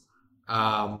is,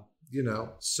 subpar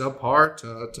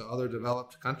to other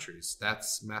developed countries.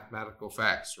 That's mathematical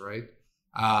facts, right?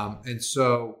 And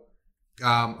so,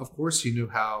 of course, he knew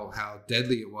how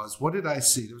deadly it was. What did I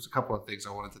see? There was a couple of things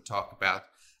I wanted to talk about.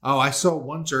 Oh, I saw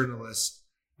one journalist,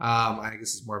 I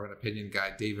guess it's more of an opinion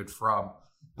guy, David Frum,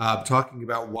 talking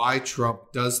about why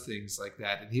Trump does things like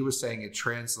that. And he was saying it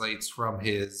translates from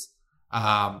his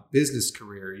business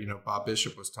career. Bob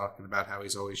Bishop was talking about how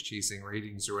he's always chasing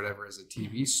ratings or whatever as a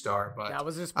TV star. But that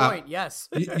was his point, yes.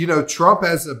 Trump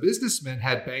as a businessman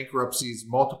had bankruptcies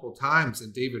multiple times.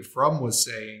 And David Frum was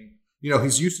saying,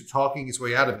 he's used to talking his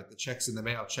way out of it. The checks in the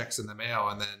mail.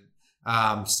 And then,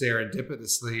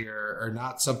 serendipitously or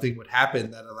not, something would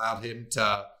happen that allowed him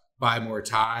to buy more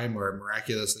time or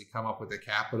miraculously come up with a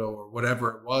capital or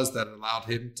whatever it was that allowed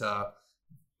him to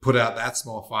put out that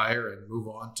small fire and move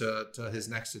on to his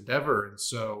next endeavor. And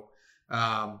so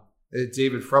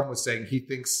David Frum was saying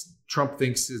Trump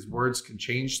thinks his words can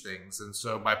change things. And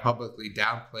so by publicly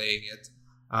downplaying it,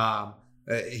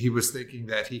 he was thinking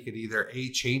that he could either A,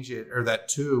 change it, or that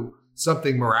two,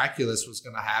 something miraculous was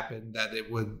going to happen, that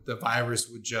the virus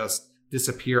would just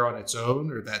disappear on its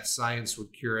own, or that science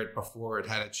would cure it before it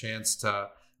had a chance to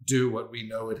do what we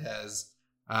know it has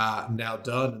now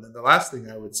done. And then the last thing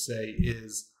I would say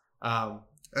is,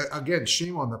 again,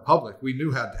 shame on the public. We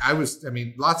knew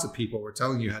lots of people were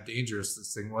telling you how dangerous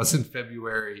this thing was in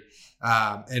February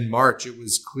and March. It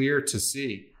was clear to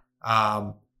see.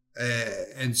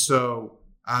 And so,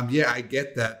 I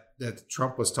get that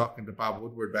Trump was talking to Bob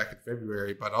Woodward back in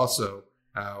February, but also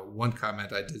one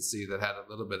comment I did see that had a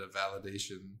little bit of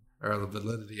validation or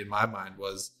validity in my mind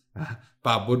was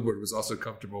Bob Woodward was also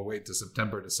comfortable waiting to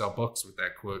September to sell books with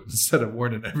that quote instead of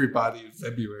warning everybody in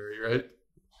February, right?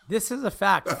 This is a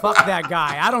fact. Fuck that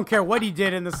guy. I don't care what he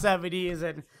did in the 70s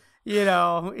and,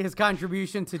 his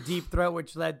contribution to Deep Throat,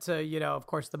 which led to, of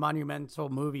course, the monumental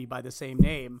movie by the same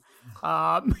name.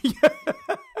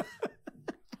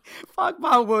 Fuck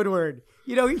Bob Woodward.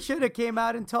 He should have came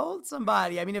out and told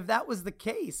somebody. I mean, if that was the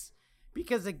case,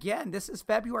 because again, this is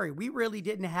February. We really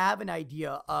didn't have an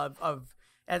idea of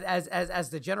as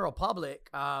the general public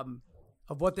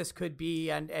of what this could be.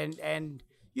 And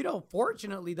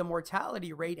fortunately, the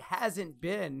mortality rate hasn't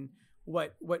been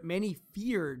what many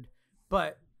feared,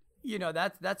 but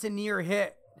that's a near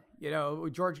hit.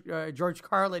 George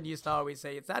Carlin used to always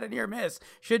say, it's not a near miss.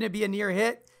 Shouldn't it be a near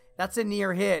hit? That's a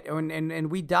near hit.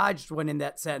 And we dodged one in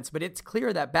that sense, but it's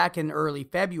clear that back in early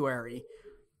February,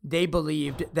 they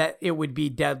believed that it would be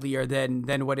deadlier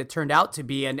than what it turned out to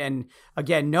be. And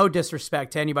again, no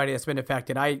disrespect to anybody that's been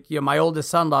affected. My oldest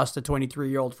son lost a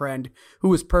 23-year-old friend who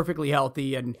was perfectly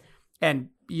healthy and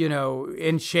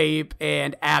in shape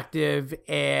and active,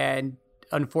 and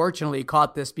unfortunately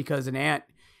caught this because an aunt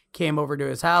came over to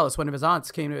his house. One of his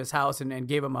aunts came to his house and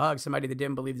gave him a hug. Somebody that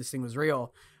didn't believe this thing was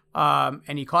real.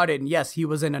 And he caught it. And yes, he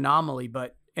was an anomaly,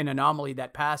 but an anomaly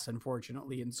that passed,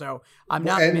 unfortunately. And so I'm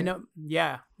not, go ahead.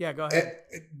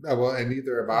 And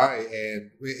neither am I.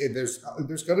 And there's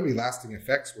going to be lasting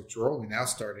effects, which we're only now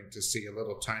starting to see a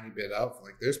little tiny bit of.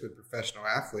 Like, there's been professional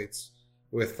athletes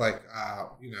with heart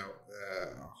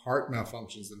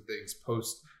malfunctions and things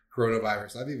post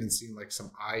coronavirus. I've even seen like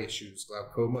some eye issues,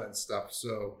 glaucoma and stuff.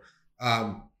 So,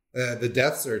 the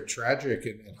deaths are tragic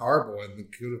and horrible, and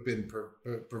could have been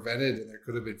prevented, and there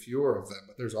could have been fewer of them.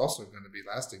 But there's also going to be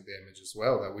lasting damage as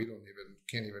well that we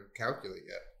can't even calculate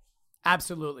yet.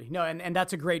 Absolutely. No, and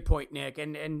that's a great point, Nick.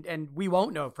 And we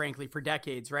won't know, frankly, for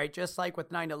decades, right? Just like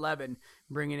with 9/11,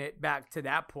 bringing it back to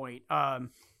that point.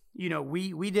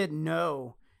 We didn't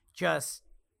know just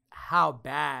how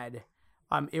bad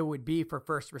it would be for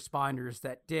first responders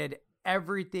that did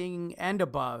everything and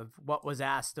above what was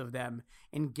asked of them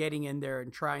in getting in there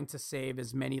and trying to save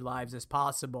as many lives as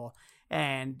possible.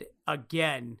 And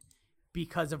again,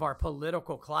 because of our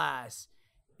political class,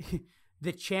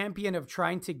 the champion of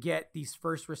trying to get these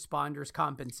first responders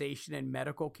compensation and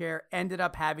medical care ended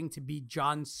up having to be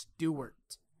Jon Stewart.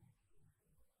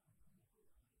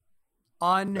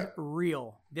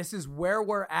 Unreal. This is where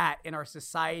we're at in our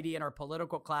society and our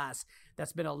political class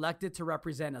that's been elected to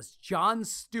represent us. Jon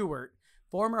Stewart,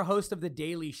 former host of The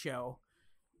Daily Show,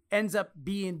 ends up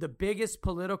being the biggest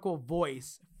political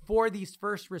voice for these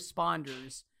first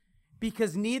responders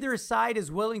because neither side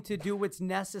is willing to do what's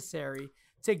necessary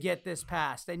to get this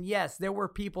passed. And yes, there were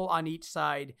people on each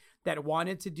side that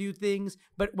wanted to do things,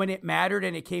 but when it mattered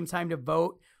and it came time to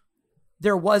vote,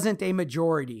 there wasn't a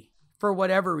majority for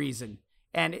whatever reason.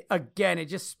 And again, it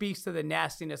just speaks to the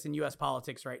nastiness in U.S.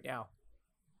 politics right now.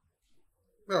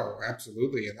 No,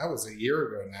 absolutely. And that was a year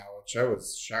ago now, which I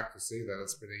was shocked to see that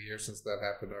it's been a year since that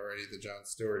happened already, the Jon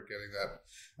Stewart getting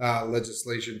that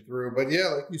legislation through. But yeah,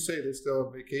 like you say, they're still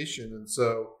on vacation. And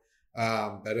so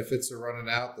benefits are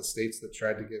running out. The states that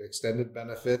tried to get extended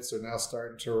benefits are now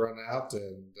starting to run out.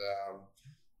 And,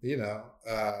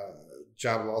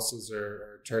 job losses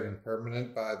are turning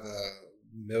permanent by the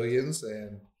millions.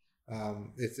 And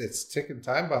it's ticking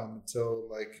time bomb until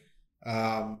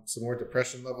some more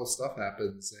depression level stuff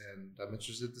happens, and I'm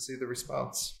interested to see the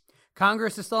response.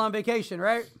 Congress is still on vacation,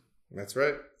 right? That's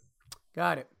right.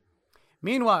 Got it.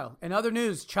 Meanwhile, in other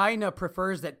news, China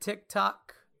prefers that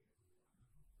TikTok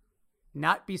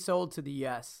not be sold to the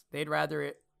U.S. They'd rather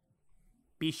it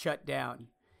be shut down.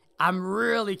 I'm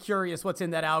really curious what's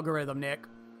in that algorithm, Nick.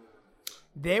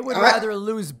 They would rather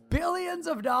lose billions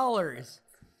of dollars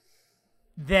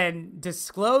than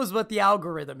disclose what the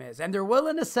algorithm is. And they're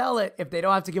willing to sell it if they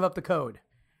don't have to give up the code,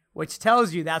 which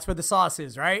tells you that's where the sauce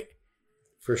is, right?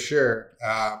 For sure.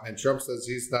 And Trump says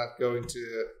he's not going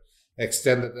to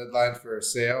extend the deadline for a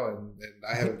sale, and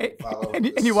I haven't been following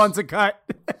and he wants a cut.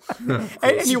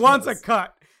 and he wants a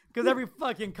cut. Because every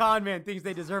fucking con man thinks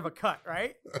they deserve a cut,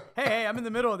 right? Hey, I'm in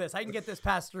the middle of this. I can get this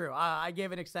passed through. I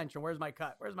gave an extension. Where's my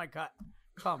cut? Where's my cut?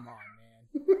 Come on,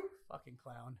 man. Fucking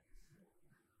clown.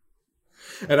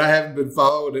 And I haven't been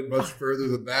following it much further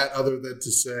than that, other than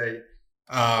to say,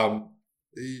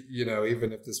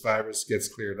 even if this virus gets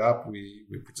cleared up, we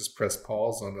just press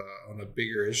pause on a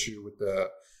bigger issue with the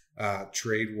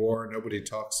trade war. Nobody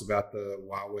talks about the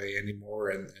Huawei anymore,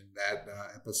 and that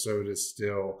episode is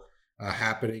still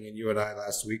happening. And you and I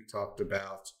last week talked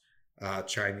about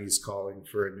Chinese calling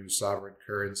for a new sovereign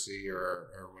currency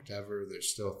or whatever. There's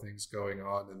still things going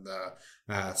on in the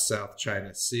South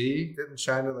China Sea. Didn't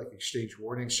China exchange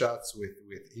warning shots with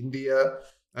India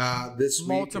this week?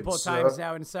 Multiple times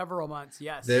now in several months.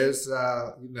 Yes. There's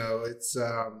it's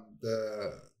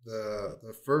the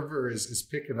fervor is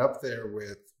picking up there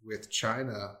with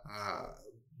China.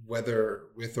 Whether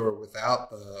with or without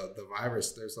the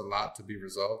virus, there's a lot to be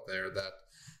resolved there that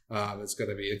is going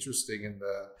to be interesting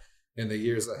in the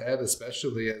years ahead,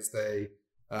 especially as they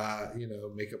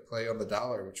make a play on the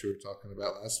dollar, which we were talking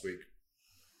about last week.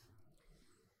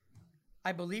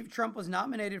 I believe Trump was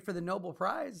nominated for the Nobel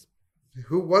Prize.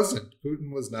 Who wasn't?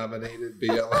 Putin was nominated.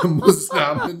 BLM was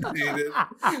nominated.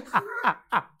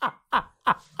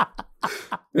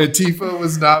 Antifa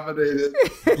was nominated.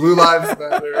 Blue Lives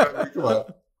Matter. I mean, come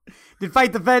on. Did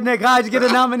Fight the Fed Nick Hodge get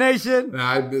a nomination? No,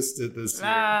 I missed it this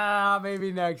year.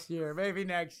 Maybe next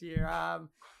year.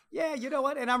 Yeah, you know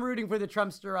what? And I'm rooting for the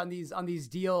Trumpster on these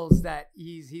deals that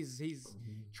he's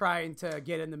trying to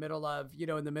get in the middle of,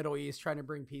 in the Middle East, trying to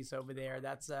bring peace over there.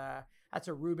 That's a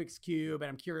Rubik's Cube, and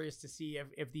I'm curious to see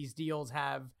if these deals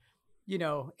have,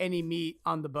 any meat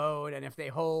on the bone and if they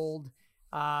hold.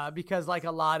 Because like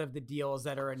a lot of the deals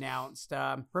that are announced,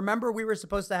 remember we were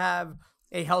supposed to have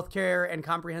a healthcare and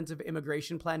comprehensive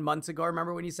immigration plan months ago.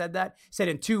 Remember when he said that? He said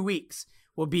in 2 weeks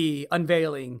we'll be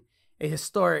unveiling a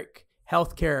historic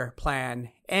healthcare plan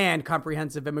and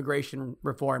comprehensive immigration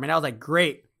reform. And I was like,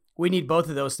 great. We need both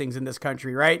of those things in this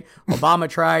country, right? Obama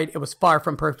tried. It was far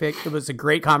from perfect. It was a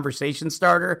great conversation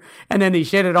starter. And then they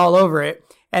shitted all over it.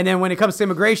 And then when it comes to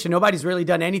immigration, nobody's really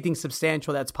done anything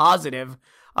substantial that's positive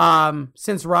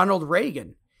since Ronald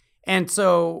Reagan. And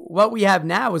so what we have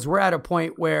now is we're at a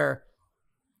point where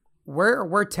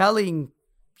we're telling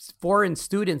foreign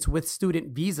students with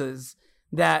student visas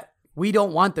that we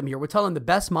don't want them here. We're telling the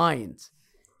best minds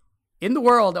in the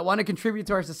world that want to contribute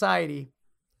to our society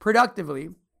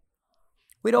productively,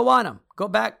 we don't want them. Go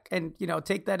back and,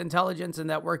 take that intelligence and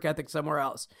that work ethic somewhere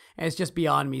else. And it's just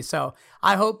beyond me. So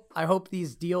I hope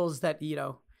these deals that,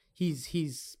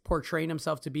 he's portraying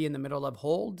himself to be in the middle of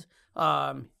hold.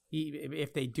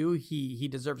 If they do, he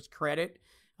deserves credit.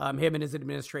 Him and his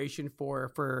administration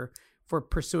for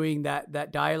pursuing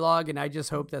that dialogue. And I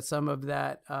just hope that some of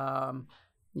that,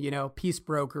 peace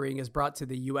brokering is brought to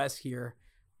the U.S. here,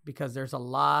 because there's a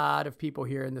lot of people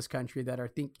here in this country that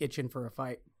are itching for a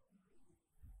fight.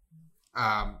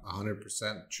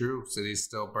 100% true. City's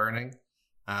still burning.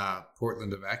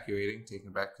 Portland evacuating,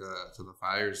 taken back to the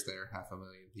fires there,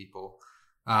 500,000 people.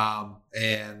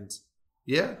 And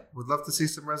yeah, would love to see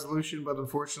some resolution, but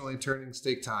unfortunately turnings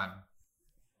take time.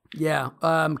 Yeah.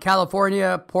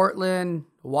 California, Portland,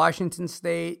 Washington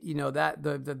State, that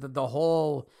the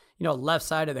whole, left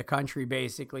side of the country,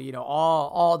 basically,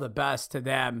 all the best to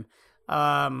them.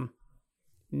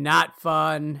 Not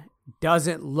fun.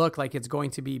 Doesn't look like it's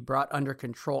going to be brought under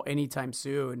control anytime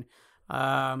soon.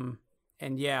 And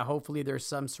yeah, hopefully there's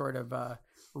some sort of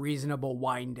reasonable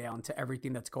wind down to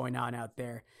everything that's going on out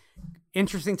there.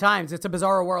 Interesting times. It's a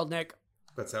bizarre world, Nick.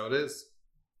 That's how it is.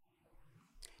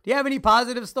 Do you have any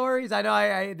positive stories? I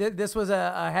know this was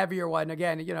a heavier one.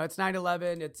 Again, it's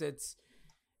 9/11.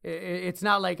 It's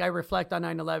not like I reflect on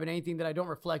 9/11, anything that I don't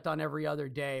reflect on every other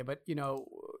day. But,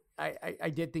 I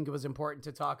did think it was important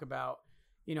to talk about,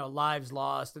 lives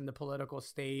lost in the political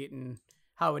state and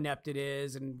how inept it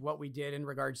is and what we did in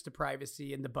regards to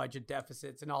privacy and the budget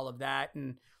deficits and all of that.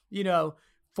 And,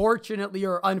 fortunately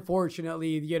or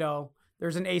unfortunately,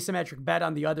 there's an asymmetric bet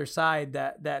on the other side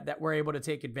that we're able to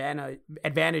take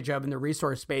advantage of in the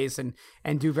resource space and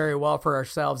do very well for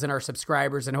ourselves and our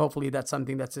subscribers. And hopefully that's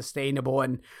something that's sustainable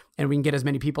and we can get as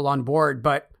many people on board.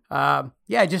 But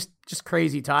yeah, just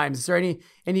crazy times. Is there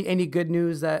any good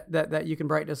news that you can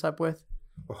brighten us up with?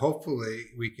 Well, hopefully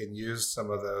we can use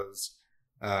some of those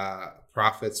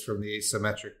profits from the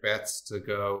asymmetric bets to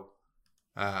go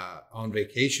on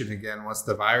vacation again once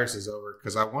the virus is over,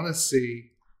 because I want to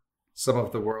see some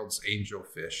of the world's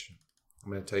angelfish.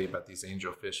 I'm going to tell you about these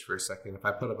angelfish for a second. If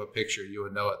I put up a picture, you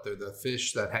would know it. They're the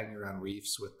fish that hang around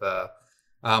reefs with the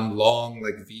long,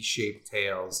 like V-shaped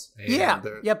tails. And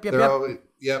Yep.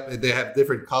 They have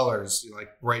different colors,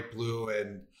 like bright blue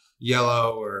and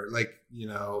yellow, or like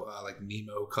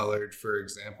Nemo colored, for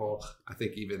example. I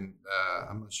think even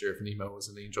I'm not sure if Nemo was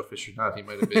an angelfish or not. He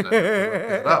might have been. I have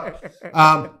to look that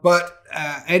up. But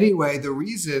anyway, the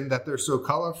reason that they're so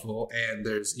colorful, and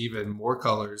there's even more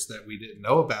colors that we didn't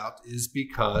know about, is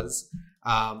because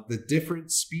the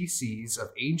different species of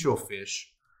angelfish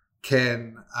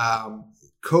can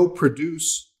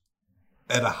co-produce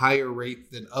at a higher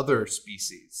rate than other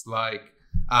species. Like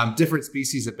different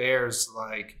species of bears,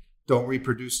 don't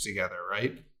reproduce together,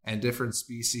 right? And different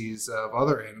species of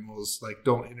other animals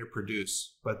don't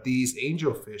interproduce. But these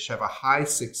angelfish have a high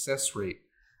success rate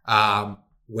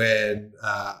when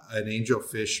an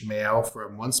angelfish male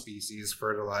from one species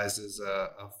fertilizes a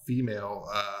female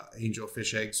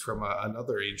angelfish eggs from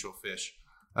another angelfish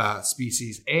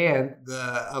species, and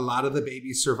a lot of the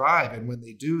babies survive. And when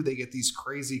they do, they get these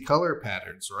crazy color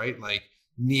patterns, right? Like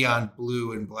neon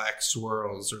blue and black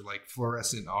swirls, or like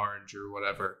fluorescent orange or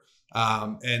whatever.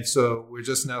 And so we're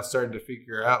just now starting to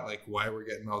figure out why we're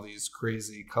getting all these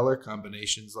crazy color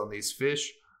combinations on these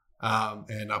fish.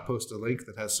 And I'll post a link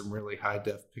that has some really high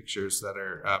def pictures that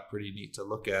are pretty neat to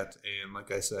look at. And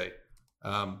like I say,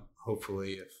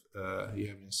 hopefully if you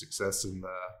have any success in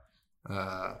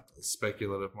the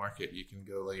speculative market, you can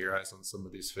go lay your eyes on some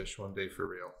of these fish one day for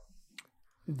real.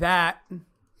 That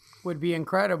would be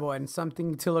incredible and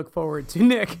something to look forward to,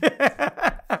 Nick.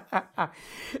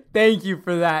 Thank you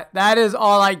for that. That is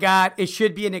all I got. It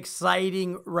should be an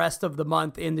exciting rest of the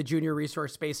month in the junior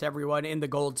resource space, everyone, in the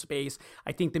gold space.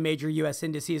 I think the major U.S.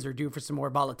 indices are due for some more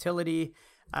volatility.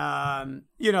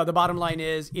 The bottom line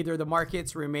is either the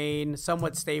markets remain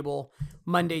somewhat stable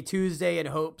Monday, Tuesday, in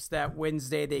hopes that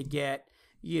Wednesday they get,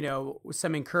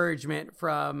 some encouragement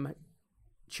from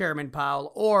Chairman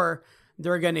Powell, or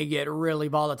they're going to get really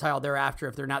volatile thereafter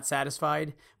if they're not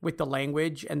satisfied with the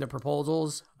language and the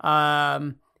proposals.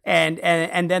 And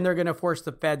then they're going to force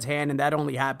the Fed's hand. And that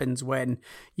only happens when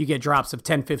you get drops of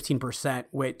 10, 15%,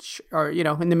 which are,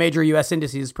 in the major U.S.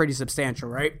 indices is pretty substantial,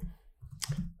 right?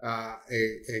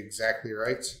 Exactly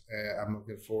right. I'm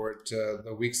looking forward to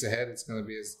the weeks ahead. It's going to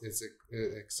be as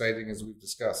exciting as we've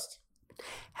discussed.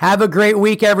 Have a great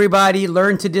week, everybody.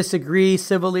 Learn to disagree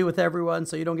civilly with everyone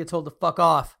so you don't get told to fuck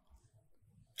off.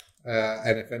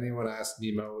 And if anyone asked,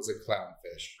 Nemo was a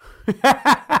clownfish.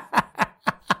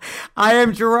 I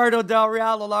am Gerardo Del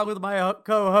Real, along with my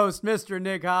co-host, Mr.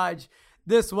 Nick Hodge.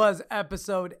 This was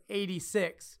episode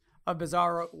 86 of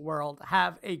Bizarro World.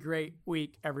 Have a great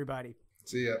week, everybody.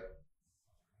 See ya.